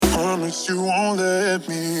Promise you won't let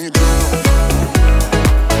me down.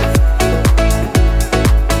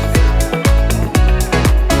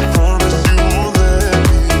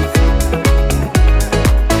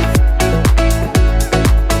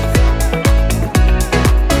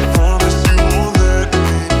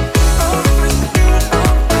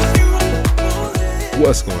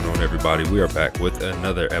 What's going on, everybody? We are back with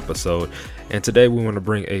another episode, and today we want to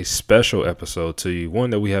bring a special episode to you, one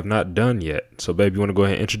that we have not done yet. So, babe, you want to go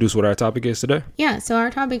ahead and introduce what our topic is today? Yeah, so our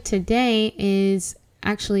topic today is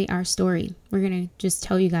actually our story. We're going to just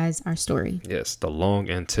tell you guys our story. Yes, the long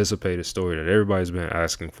anticipated story that everybody's been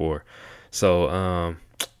asking for. So,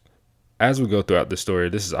 as we go throughout the story,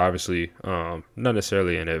 this is obviously not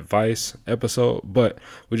necessarily an advice episode, but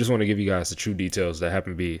we just want to give you guys the true details that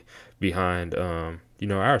happen behind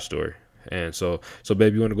our story. And so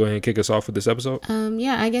babe, you want to go ahead and kick us off with this episode?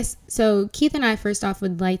 Yeah, I guess so. Keith and I first off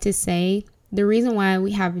would like to say the reason why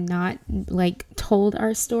we have not told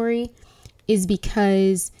our story is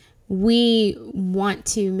because we want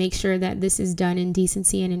to make sure that this is done in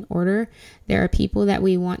decency and in order. There are people that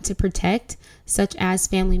we want to protect, such as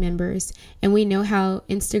family members. And we know how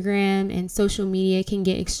Instagram and social media can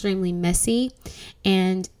get extremely messy.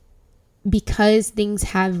 And because things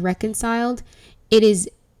have reconciled, it is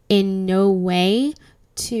in no way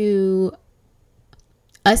to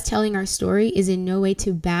us telling our story is in no way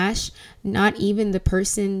to bash not even the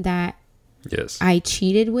person that I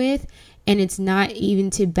cheated with. And it's not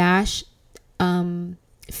even to bash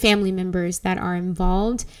family members that are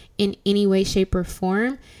involved in any way, shape, or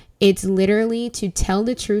form. It's literally to tell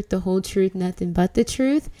the truth, the whole truth, nothing but the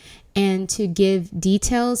truth, and to give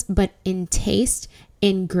details, but in taste,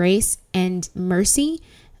 in grace, and mercy.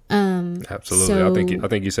 Absolutely. I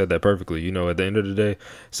think you said that perfectly. You know, at the end of the day,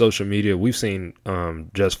 social media, we've seen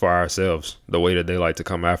just for ourselves the way that they like to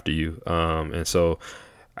come after you. And so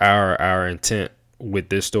our intent with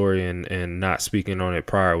this story and not speaking on it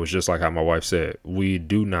prior was just like how my wife said. We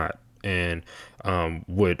do not and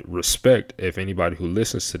would respect if anybody who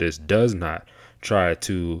listens to this does not try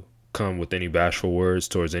to come with any bashful words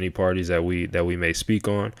towards any parties that we may speak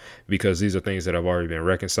on, because these are things that have already been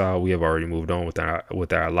reconciled. We have already moved on with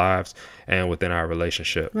our lives and within our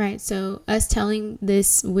relationship. Right. So us telling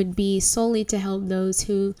this would be solely to help those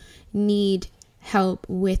who need help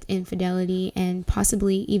with infidelity and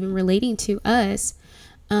possibly even relating to us.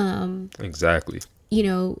 Exactly. You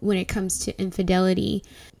know, when it comes to infidelity.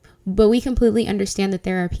 But we completely understand that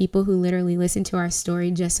there are people who literally listen to our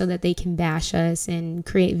story just so that they can bash us and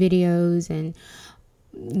create videos and,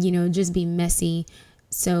 just be messy.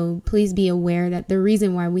 So please be aware that the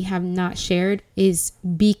reason why we have not shared is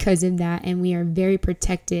because of that. And we are very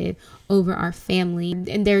protective over our family.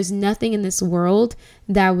 And there's nothing in this world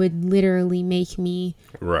that would literally make me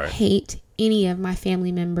hate any of my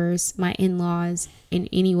family members, my in-laws, in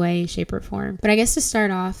any way, shape, or form. But I guess to start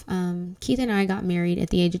off, Keith and I got married at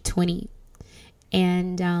the age of 20.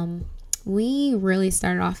 And we really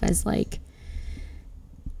started off as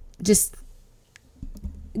just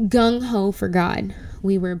gung-ho for God.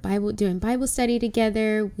 We were doing Bible study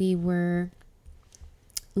together. We were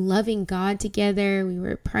loving God together. We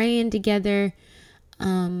were praying together.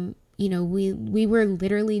 We were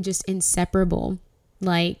literally just inseparable,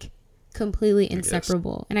 completely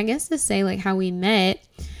inseparable. Yes. And I guess to say how we met,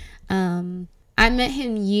 I met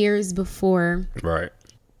him years before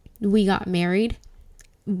we got married.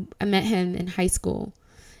 I met him in high school,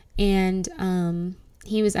 and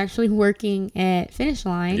he was actually working at Finish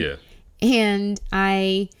Line. Yeah. And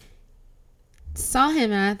I saw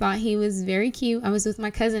him and I thought he was very cute. I was with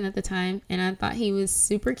my cousin at the time and I thought he was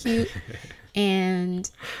super cute. And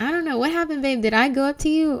I don't know what happened, babe. Did I go up to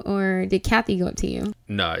you or did Kathy go up to you?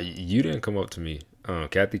 Nah, you didn't come up to me.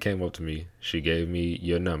 Kathy came up to me. She gave me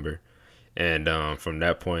your number. And from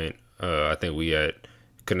that point, I think we had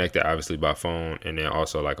connected obviously by phone and then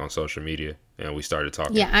also on social media. And we started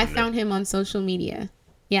talking. Yeah, I found him on social media.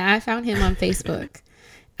 Yeah, I found him on Facebook.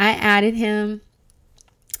 I added him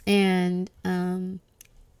and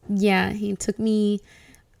he took me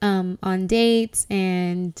on dates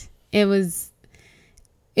and it was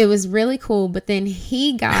really cool, but then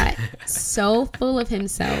he got so full of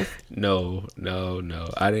himself. No.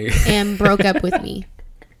 I didn't. And broke up with me.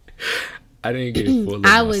 I didn't get full of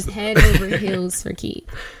I was head over heels for Keith.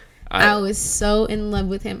 I was so in love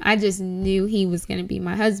with him. I just knew he was going to be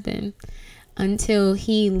my husband until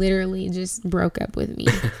he literally just broke up with me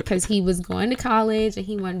because he was going to college and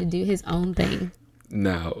he wanted to do his own thing.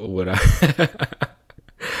 Now, what I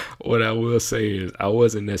will say is I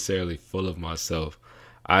wasn't necessarily full of myself.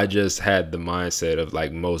 I just had the mindset of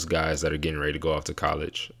like most guys that are getting ready to go off to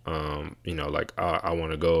college. Like I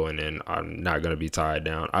want to go, and then I'm not going to be tied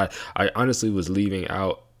down. I honestly was leaving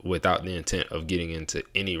out without the intent of getting into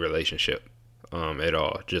any relationship at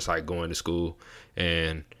all. Just like going to school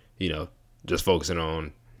and, just focusing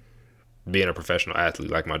on being a professional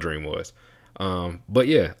athlete like my dream was. But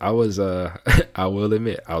yeah, I was, I will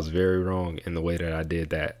admit I was very wrong in the way that I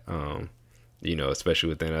did that. Especially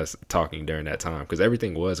within us talking during that time, because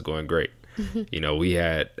everything was going great. We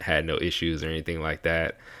had no issues or anything like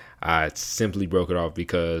that. I simply broke it off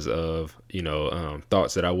because of,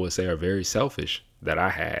 thoughts that I would say are very selfish that I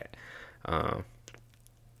had.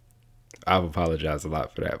 I've apologized a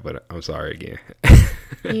lot for that, but I'm sorry again.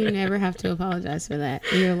 You never have to apologize for that.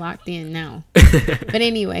 You're locked in now. But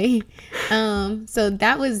anyway, so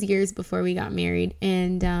that was years before we got married.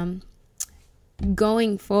 And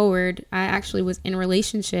going forward, I actually was in a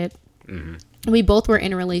relationship. Mm-hmm. We both were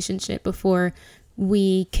in a relationship before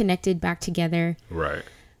we connected back together. Right.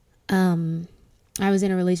 I was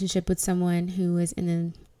in a relationship with someone who was in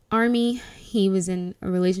the Army. He was in a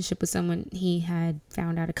relationship with someone he had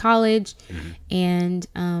found out of college. Mm-hmm.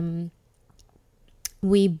 And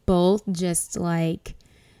we both just like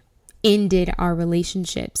ended our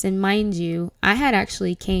relationships. And mind you, I had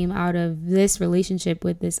actually came out of this relationship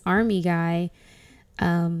with this Army guy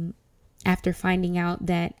after finding out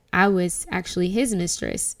that I was actually his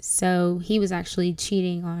mistress. So he was actually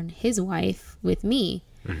cheating on his wife with me.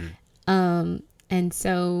 Mm-hmm. And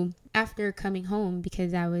so after coming home,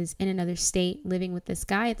 because I was in another state living with this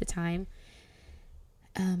guy at the time,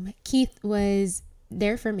 Keith was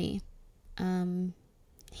there for me.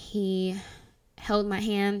 He held my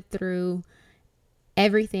hand through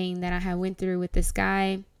everything that I had went through with this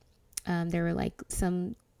guy. There were like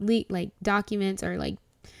some documents, or like,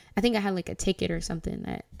 I think I had like a ticket or something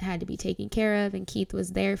that had to be taken care of. And Keith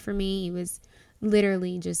was there for me. He was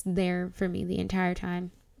literally just there for me the entire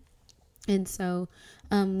time. And so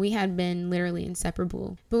we had been literally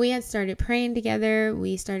inseparable. But we had started praying together.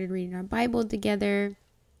 We started reading our Bible together.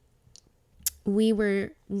 We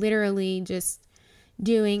were literally just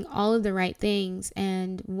doing all of the right things.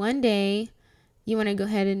 And one day, you want to go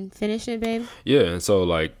ahead and finish it, babe? Yeah. And so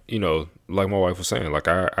like my wife was saying, like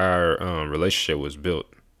our relationship was built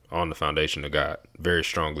on the foundation of God very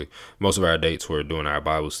strongly. Most of our dates were doing our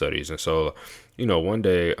Bible studies. And so, one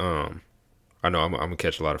day, I know I'm gonna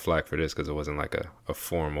catch a lot of flack for this because it wasn't like a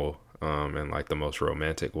formal and like the most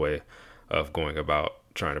romantic way of going about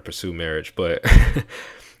trying to pursue marriage. But,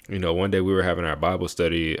 one day we were having our Bible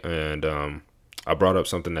study, and I brought up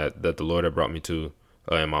something that the Lord had brought me to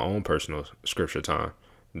in my own personal scripture time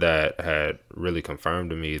that had really confirmed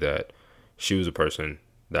to me that she was a person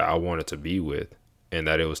that I wanted to be with, and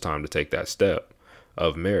that it was time to take that step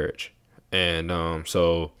of marriage. And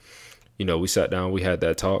so, we sat down, we had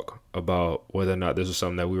that talk about whether or not this was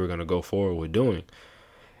something that we were going to go forward with doing.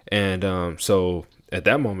 And so at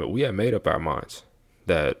that moment, we had made up our minds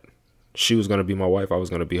that she was going to be my wife, I was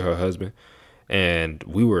going to be her husband. And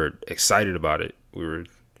we were excited about it. We were,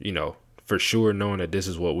 for sure knowing that this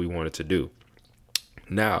is what we wanted to do.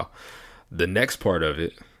 Now, the next part of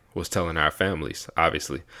it was telling our families,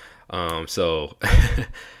 obviously. So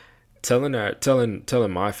telling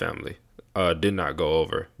my family did not go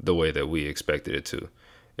over the way that we expected it to.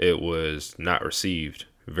 It was not received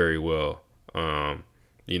very well. And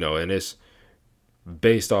it's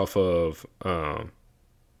based off of,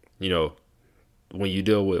 when you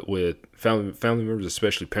deal with family members,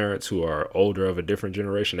 especially parents who are older, of a different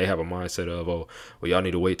generation, they have a mindset of, oh, well, y'all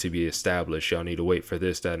need to wait to be established. Y'all need to wait for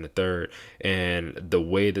this, that, and the third. And the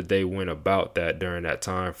way that they went about that during that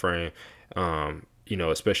time frame,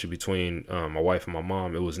 especially between my wife and my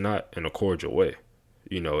mom, it was not in a cordial way.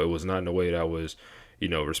 It was not in a way that was,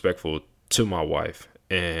 respectful to my wife.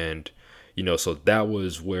 And, so that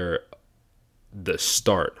was where the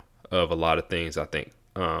start of a lot of things, I think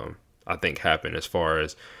happened, as far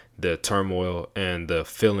as the turmoil and the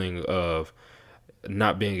feeling of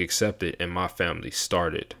not being accepted in my family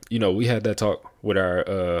started. We had that talk with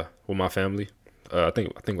with my family. I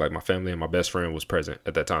think like my family and my best friend was present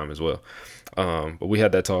at that time as well. But we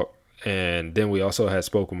had that talk, and then we also had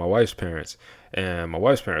spoke with my wife's parents, and my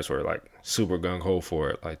wife's parents were like super gung ho for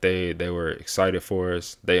it. Like they were excited for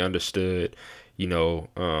us. They understood,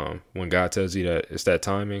 when God tells you that it's that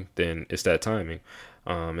timing, then it's that timing.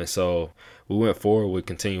 And so we went forward, we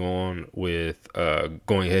continue on with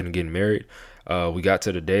going ahead and getting married. We got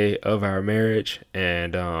to the day of our marriage,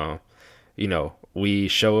 and we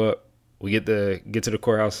show up, we get to the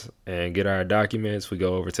courthouse and get our documents. We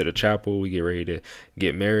go over to the chapel, we get ready to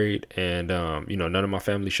get married, and none of my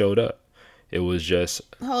family showed up. It was just...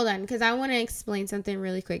 Hold on, because I want to explain something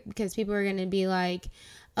really quick, because people are going to be like,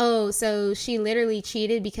 oh, so she literally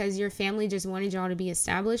cheated because your family just wanted y'all to be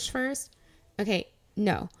established first? Okay,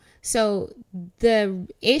 no. So the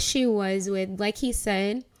issue was with, like he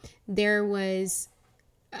said, there was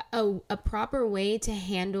a proper way to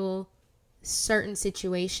handle certain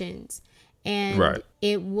situations. And Right.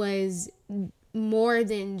 it was more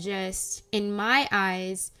than just, in my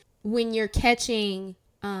eyes, when you're catching,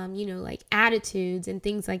 like attitudes and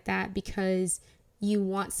things like that because you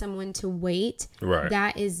want someone to wait. Right.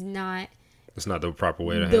 That is not... It's not the proper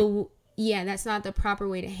way to handle. Yeah, that's not the proper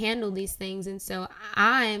way to handle these things. And so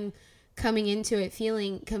I'm coming into it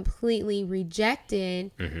feeling completely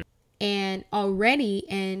rejected and already.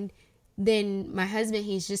 And then my husband,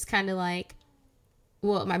 he's just kind of like,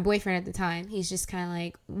 well, my boyfriend at the time, he's just kind of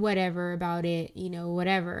like, whatever about it,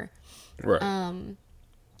 whatever. Right.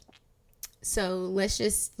 So let's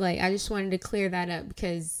just I just wanted to clear that up,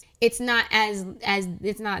 because it's not as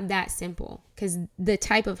it's not that simple, because the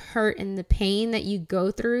type of hurt and the pain that you go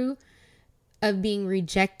through of being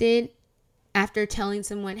rejected after telling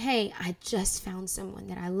someone, hey, I just found someone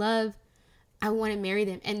that I love, I want to marry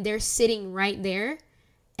them, and they're sitting right there,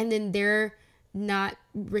 and then they're not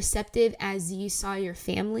receptive as you saw your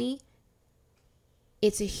family.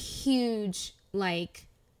 It's a huge,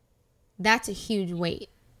 that's a huge weight.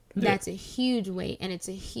 Yeah. That's a huge weight, and it's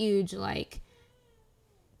a huge,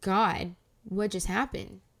 God, what just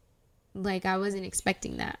happened? I wasn't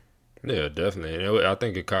expecting that. Yeah, definitely. And I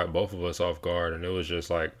think it caught both of us off guard, and it was just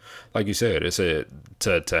like you said, it said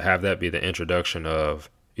to have that be the introduction of,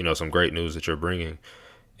 some great news that you're bringing,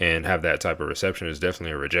 and have that type of reception is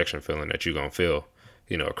definitely a rejection feeling that you're going to feel,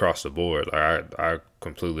 across the board. I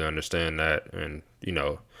completely understand that. And,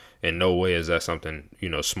 in no way is that something,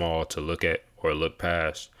 small to look at or look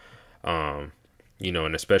past. And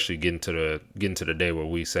especially getting to the day where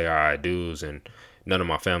we say our I do's, and none of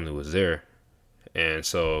my family was there. And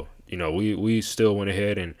so, we still went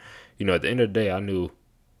ahead, and, at the end of the day, I knew,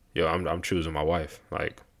 I'm choosing my wife.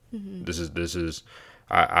 This is,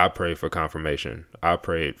 I prayed for confirmation. I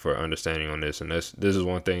prayed for understanding on this. And this is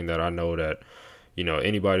one thing that I know that,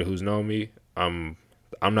 anybody who's known me, I'm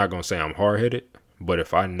not going to say I'm hard headed, but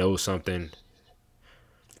if I know something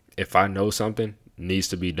needs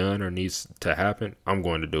to be done or needs to happen, I'm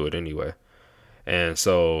going to do it anyway. And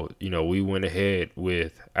so, we went ahead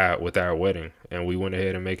with our wedding, and we went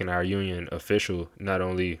ahead and making our union official, not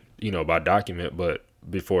only, by document, but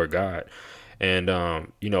before God. And,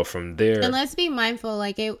 from there. And let's be mindful,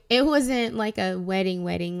 it wasn't like a wedding.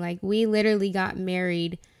 We literally got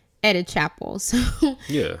married at a chapel. So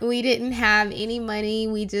yeah, we didn't have any money.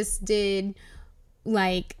 We just did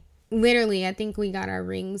literally, I think we got our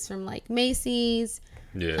rings from Macy's.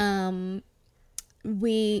 Yeah.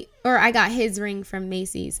 I got his ring from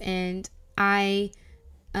Macy's, and I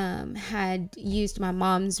had used my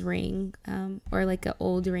mom's ring, or an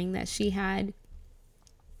old ring that she had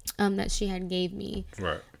gave me,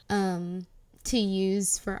 right, to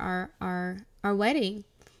use for our wedding.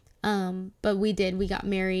 But we got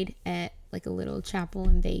married at a little chapel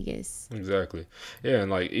in Vegas. Exactly. Yeah.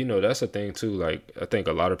 And that's the thing too. I think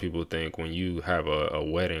a lot of people think when you have a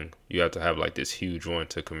wedding, you have to have this huge one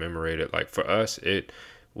to commemorate it. For us,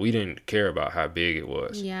 we didn't care about how big it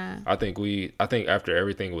was. Yeah. I think after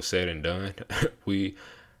everything was said and done, we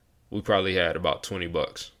probably had about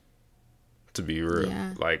 $20, to be real.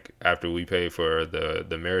 Yeah. After we paid for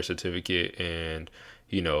the marriage certificate and,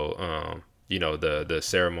 the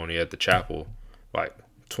ceremony at the chapel,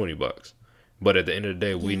 $20. But at the end of the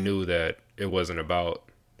day, we knew that it wasn't about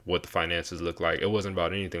what the finances look like. It wasn't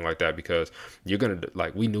about anything like that, because we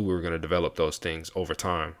knew we were going to develop those things over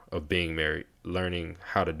time of being married, learning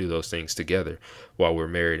how to do those things together while we're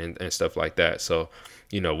married and stuff like that. So,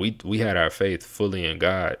 we had our faith fully in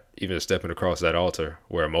God, even stepping across that altar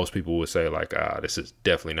where most people would say this is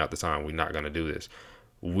definitely not the time. We're not going to do this.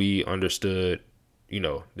 We understood,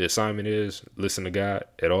 the assignment is listen to God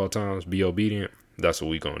at all times, be obedient. That's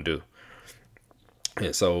what we're going to do.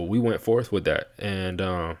 And so we went forth with that. And,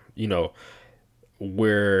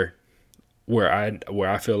 where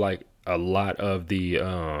I feel like a lot of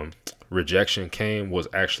the rejection came was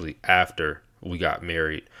actually after we got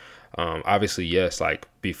married. Obviously, yes,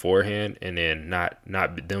 beforehand, and then not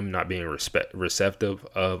being receptive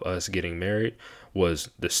of us getting married was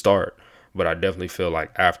the start. But I definitely feel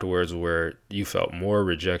afterwards where you felt more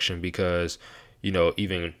rejection, because,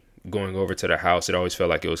 even going over to the house, it always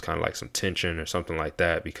felt like it was kind of some tension or something like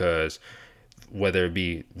that, because whether it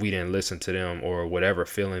be we didn't listen to them or whatever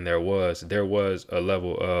feeling there was a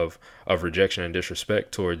level of rejection and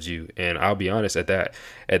disrespect towards you. And I'll be honest, at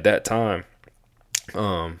that time,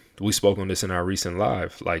 we spoke on this in our recent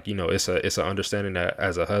live. Like, you know, it's an understanding that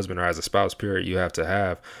as a husband or as a spouse, period, you have to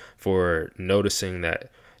have for noticing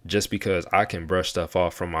that just because I can brush stuff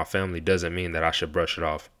off from my family doesn't mean that I should brush it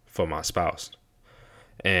off for my spouse.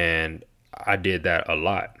 And I did that a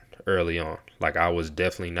lot early on. Like, I was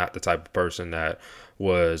definitely not the type of person that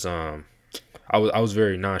was, I was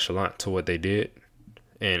very nonchalant to what they did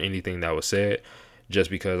and anything that was said, just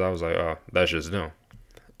because I was like, oh, that's just them.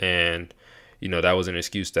 And, you know, that was an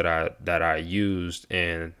excuse that I used,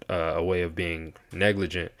 and a way of being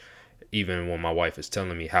negligent, even when my wife is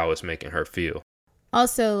telling me how it's making her feel.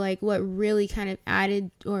 Also, like, what really kind of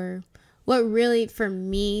added, or what really for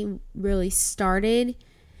me really started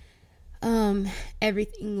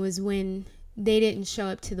everything, was when they didn't show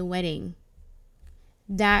up to the wedding.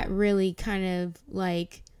 That really kind of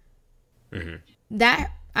like,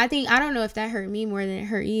 that, I don't know if that hurt me more than it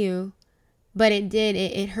hurt you, but it did.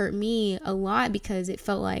 It hurt me a lot, because it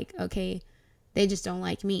felt like, okay, they just don't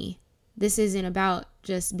like me. This isn't about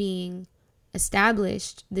just being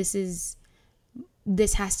established. This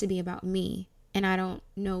has to be about me, and I don't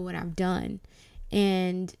know what I've done.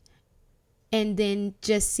 And then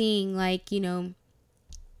just seeing, like, you know,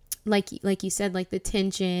 like you said, like the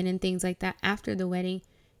tension and things like that after the wedding,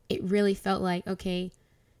 it really felt like, okay,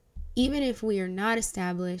 even if we are not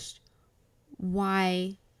established,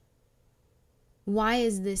 why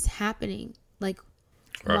is this happening? Like,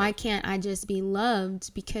 right. Why can't I just be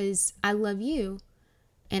loved because I love you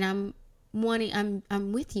and I'm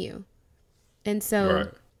with you? And so right.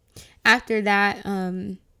 After that,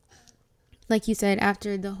 like you said,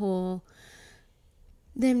 after the whole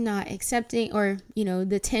them not accepting, or, you know,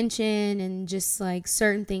 the tension and just like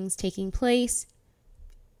certain things taking place,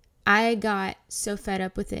 I got so fed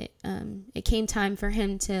up with it. It came time for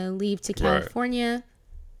him to leave to California right.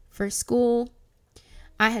 for school.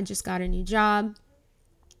 I had just got a new job.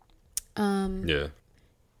 Yeah.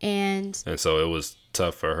 And so it was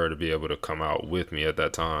tough for her to be able to come out with me at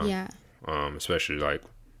that time. Yeah. Especially, like,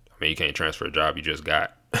 I mean, you can't transfer a job you just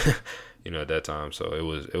got, you know, at that time. So it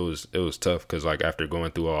was tough, because, like, after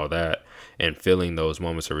going through all that and feeling those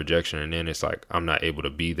moments of rejection, and then it's like, I'm not able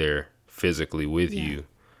to be there physically with yeah. you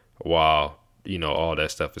while, you know, all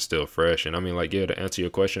that stuff is still fresh. And I mean, like, yeah, to answer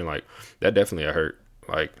your question, like, that definitely hurt.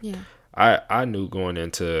 Like, yeah. I knew going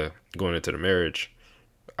into the marriage,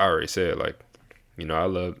 I already said, like, you know, I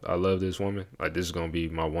love this woman. Like, this is gonna be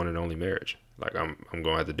my one and only marriage. Like, I'm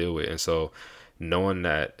gonna have to deal with it. And so, knowing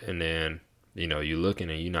that, and then, you know, you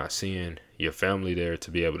looking and you're not seeing your family there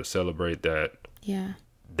to be able to celebrate that. Yeah.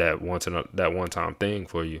 That one time thing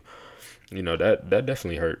for you, you know, that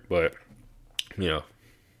definitely hurt. But, you know,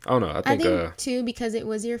 I don't know. I think too, because it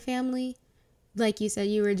was your family. Like you said,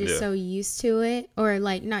 you were just so used to it, or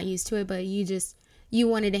like not used to it, but you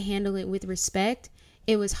wanted to handle it with respect.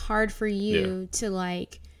 It was hard for you to,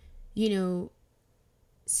 like, you know,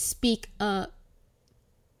 speak up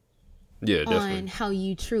on how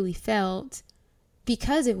you truly felt,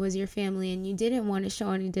 because it was your family and you didn't want to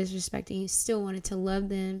show any disrespect, and you still wanted to love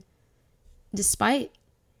them despite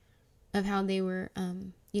of how they were,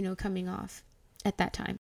 you know, coming off at that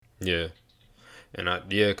time. Yeah. And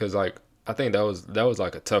because, like, I think that was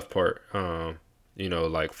like a tough part. You know,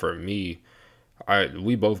 like, for me,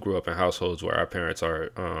 we both grew up in households where our parents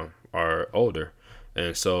are older.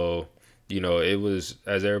 And so, you know, it was,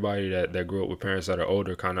 as everybody that grew up with parents that are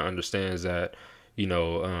older kind of understands that, you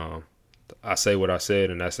know, I say what I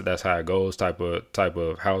said, and that's how it goes type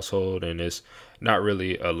of household. And it's not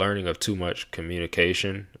really a learning of too much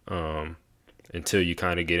communication until you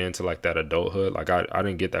kind of get into, like, that adulthood. Like, I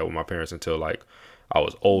didn't get that with my parents until, like, I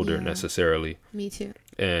was older necessarily. Me too.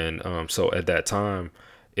 And so at that time,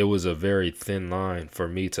 it was a very thin line for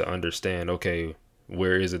me to understand, okay,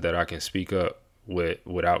 where is it that I can speak up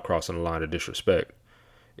without crossing the line of disrespect?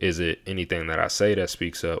 Is it anything that I say that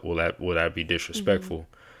speaks up? Will that be disrespectful?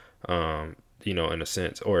 Mm-hmm. You know, in a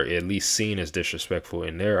sense, or at least seen as disrespectful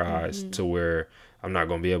in their eyes, to where I'm not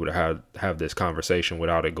going to be able to have this conversation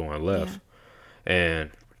without it going left. Yeah.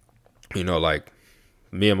 And, you know, like,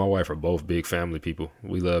 me and my wife are both big family people.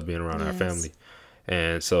 We love being around our family.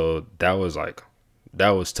 And so that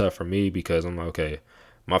was tough for me, because I'm like, okay,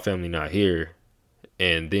 my family not here.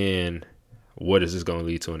 And then what is this going to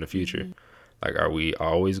lead to in the future? Mm-hmm. Like, are we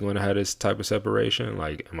always going to have this type of separation?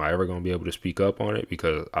 Like, am I ever going to be able to speak up on it?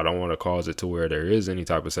 Because I don't want to cause it to where there is any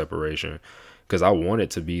type of separation. Because I want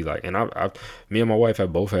it to be like, and me and my wife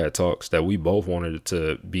have both had talks that we both wanted it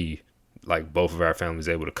to be like both of our families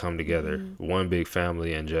able to come together, one big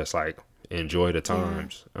family, and just, like, enjoy the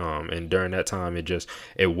times. And during that time,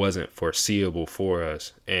 it wasn't foreseeable for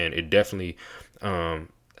us. And it definitely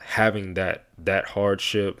having that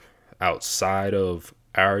hardship outside of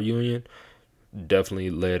our union definitely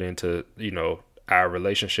led into, you know, our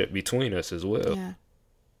relationship between us as well. Yeah.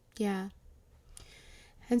 Yeah.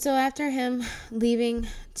 And so after him leaving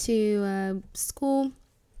to school,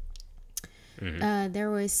 there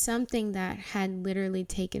was something that had literally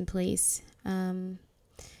taken place. There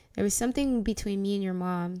was something between me and your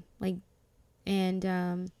mom, like, and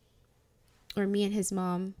or me and his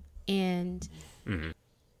mom, and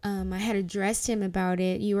I had addressed him about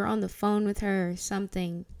it. You were on the phone with her or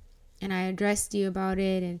something, and I addressed you about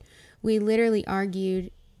it, and we literally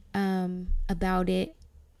argued about it,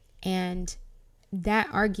 and that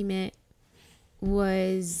argument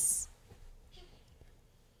was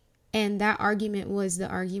the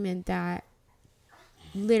argument that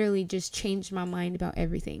literally just changed my mind about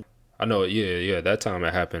everything. I know, yeah. That time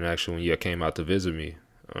it happened actually when you came out to visit me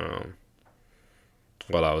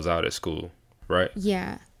while I was out at school, right?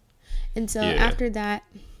 Yeah. And so after that,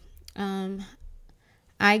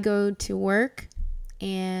 I go to work,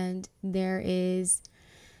 and there is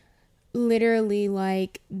literally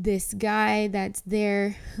like this guy that's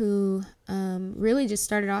there who really just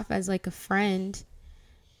started off as like a friend,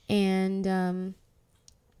 and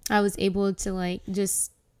I was able to like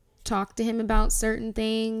just talk to him about certain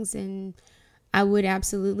things, and I would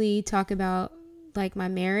absolutely talk about like my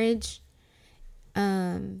marriage,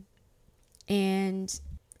 and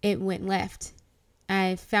it went left.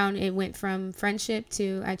 I found it went from friendship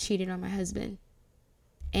to I cheated on my husband.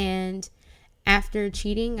 And after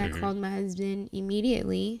cheating, I called my husband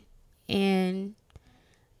immediately, and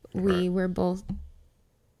we were both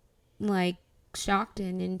like shocked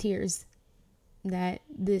and in tears that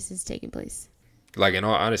this is taking place. Like, in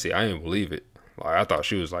all honesty, I didn't believe it. Like, I thought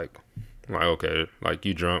she was like okay, like,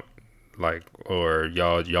 you drunk, like, or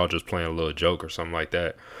y'all just playing a little joke or something like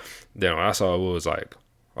that. Then when I saw it was like,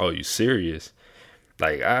 oh, you serious?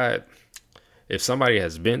 Like, if somebody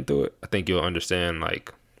has been through it, I think you'll understand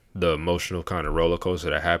like the emotional kind of roller coaster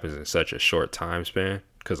that happens in such a short time span.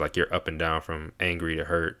 Because like you're up and down from angry to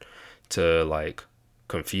hurt to like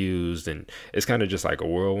confused, and it's kind of just like a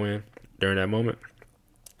whirlwind during that moment.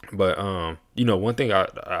 But you know, one thing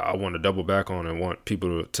I want to double back on and want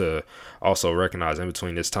people to also recognize in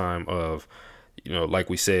between this time of, you know, like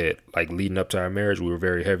we said, like leading up to our marriage, we were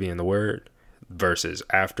very heavy in the word, versus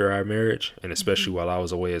after our marriage, and especially while I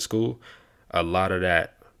was away at school, a lot of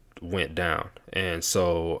that went down. And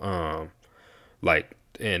so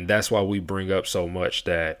and that's why we bring up so much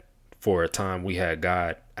that for a time we had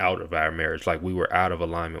God out of our marriage, like we were out of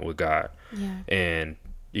alignment with God. Yeah. And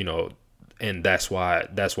you know, and that's why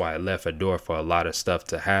it left a door for a lot of stuff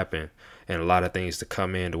to happen and a lot of things to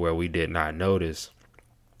come in to where we did not notice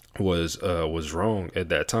was wrong at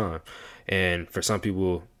that time. And for some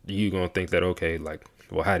people, you gonna think that, okay, like,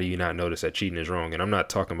 well, how do you not notice that cheating is wrong? And I'm not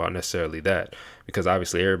talking about necessarily that, because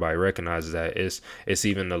obviously everybody recognizes that. It's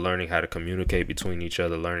even the learning how to communicate between each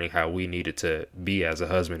other, learning how we needed to be as a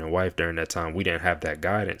husband and wife during that time. We didn't have that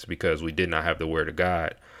guidance because we did not have the word of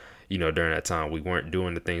God. You know, during that time, we weren't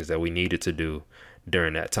doing the things that we needed to do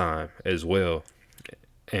during that time as well.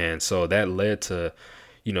 And so that led to,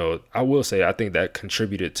 you know, I will say, I think that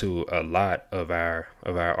contributed to a lot of our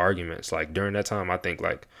arguments. Like during that time, I think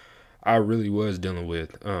like I really was dealing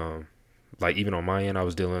with, like even on my end, I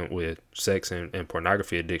was dealing with sex and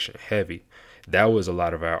pornography addiction heavy. That was a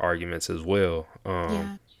lot of our arguments as well.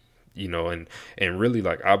 You know, and really,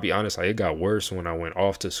 like, I'll be honest, like it got worse when I went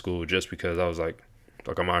off to school, just because I was like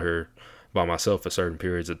I'm out here by myself for certain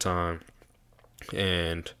periods of time.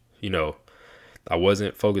 And, you know, I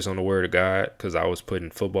wasn't focused on the word of God because I was putting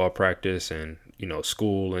football practice and, you know,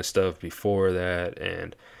 school and stuff before that.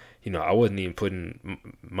 And, you know, I wasn't even putting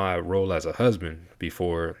my role as a husband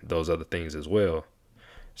before those other things as well.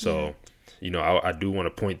 So, you know, I do want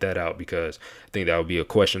to point that out, because I think that would be a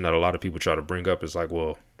question that a lot of people try to bring up. Is like,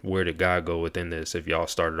 well, where did God go within this if y'all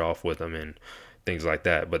started off with him and things like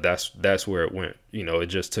that? But that's where it went. You know, it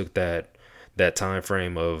just took that time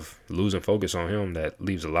frame of losing focus on him that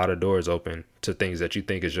leaves a lot of doors open to things that you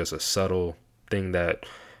think is just a subtle thing, that,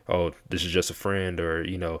 oh, this is just a friend, or,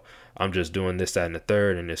 you know, I'm just doing this, that, and the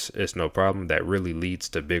third, and it's no problem. That really leads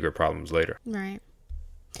to bigger problems later. Right.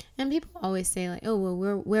 And people always say like, oh,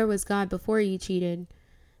 well, where was God before you cheated?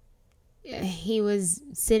 He was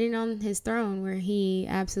sitting on his throne where he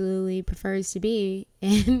absolutely prefers to be,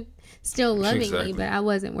 and still loving me, but I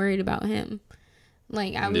wasn't worried about him.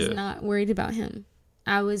 Like, I was not worried about him.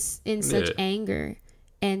 I was in such anger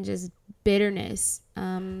and just bitterness.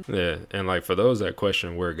 And like, for those that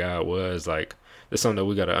question where God was, like, it's something that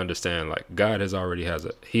we got to understand. Like, God already has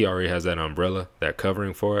that umbrella, that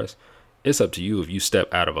covering for us. it's up to you if you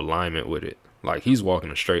step out of alignment with it. Like, he's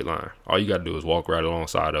walking a straight line. All you got to do is walk right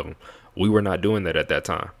alongside of him. We were not doing that at that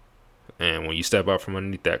time. And when you step out from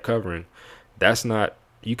underneath that covering,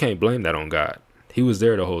 you can't blame that on God. He was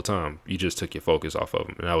there the whole time. You just took your focus off of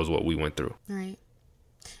him. And that was what we went through. Right.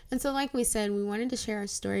 And so, like we said, we wanted to share our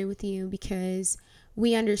story with you because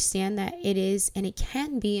we understand that it is and it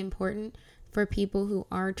can be important for people who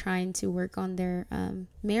are trying to work on their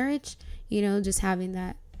marriage, just having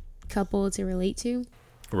that couple to relate to.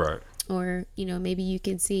 Right. Or, maybe you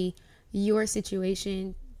can see your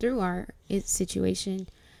situation through our situation.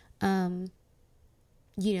 But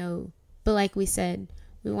like we said,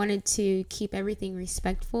 we wanted to keep everything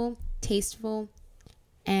respectful, tasteful,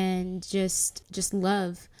 and just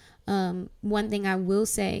love. One thing I will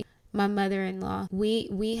say, my mother-in-law,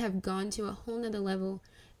 we have gone to a whole nother level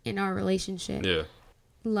in our relationship. Yeah.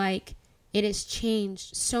 Like, it has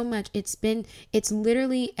changed so much. It's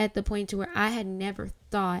literally at the point to where I had never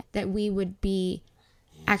thought that we would be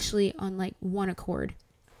actually on like one accord.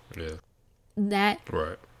 Yeah. That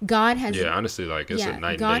right. God has. Yeah, honestly, like it's a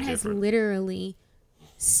night and God day has difference. Literally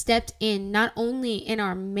stepped in, not only in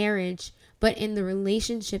our marriage, but in the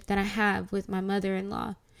relationship that I have with my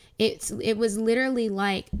mother-in-law. It was literally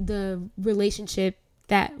like the relationship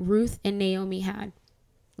that Ruth and Naomi had.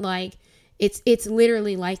 Like, it's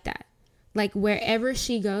literally like that. Like, wherever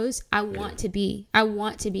she goes, I want to be. I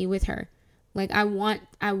want to be with her. Like, I want.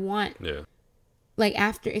 Yeah. Like,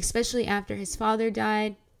 especially after his father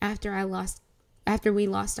died, after we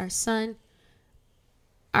lost our son,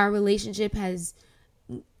 our relationship has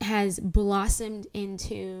blossomed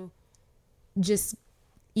into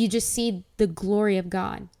you just see the glory of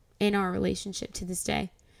God in our relationship to this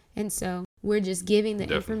day. And so we're just giving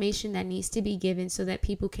the information that needs to be given so that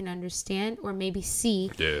people can understand or maybe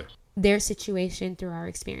see their situation through our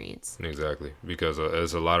experience. Exactly. Because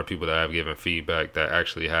there's a lot of people that have given feedback that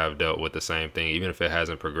actually have dealt with the same thing, even if it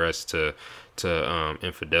hasn't progressed to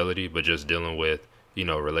infidelity, but just dealing with,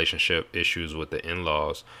 relationship issues with the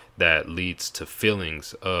in-laws that leads to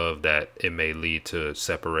feelings of that it may lead to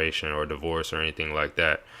separation or divorce or anything like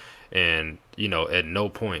that. And, at no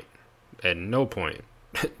point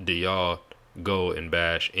do y'all go and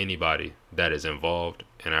bash anybody that is involved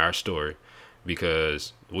in our story,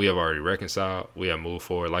 because we have already reconciled. We have moved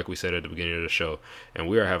forward, like we said at the beginning of the show, and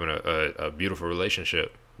we are having a beautiful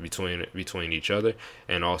relationship between each other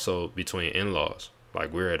and also between in-laws.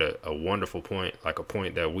 Like, we're at a wonderful point, like a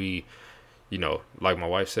point that we, like my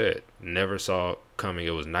wife said, never saw coming.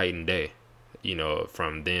 It was night and day,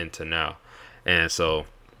 from then to now. And so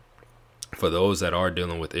for those that are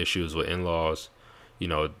dealing with issues with in-laws,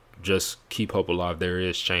 just keep hope alive. There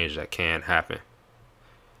is change that can happen,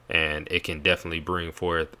 and it can definitely bring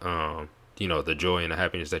forth, the joy and the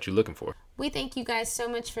happiness that you're looking for. We thank you guys so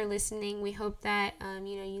much for listening. We hope that,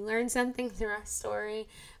 you learned something through our story.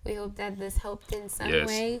 We hope that this helped in some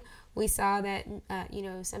way. We saw that,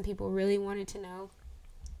 some people really wanted to know.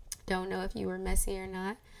 Don't know if you were messy or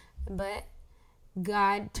not, but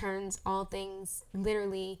God turns all things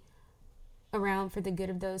literally around for the good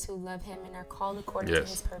of those who love him and are called according to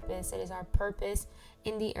his purpose. It is our purpose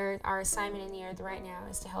in the earth. Our assignment in the earth right now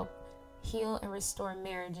is to help heal and restore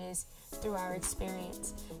marriages through our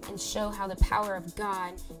experience and show how the power of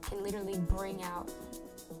God can literally bring out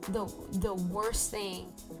the worst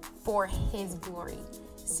thing for his glory.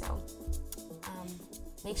 So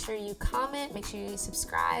make sure you comment, make sure you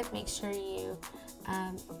subscribe, make sure you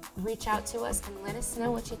reach out to us and let us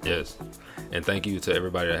know what you think. Yes. And thank you to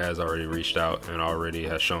everybody that has already reached out and already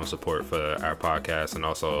has shown support for our podcast and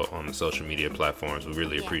also on the social media platforms. We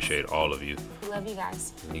really appreciate all of you. We love you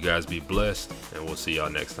guys. You guys be blessed, and we'll see y'all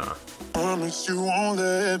next time. Promise you won't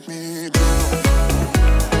let me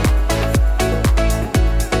down.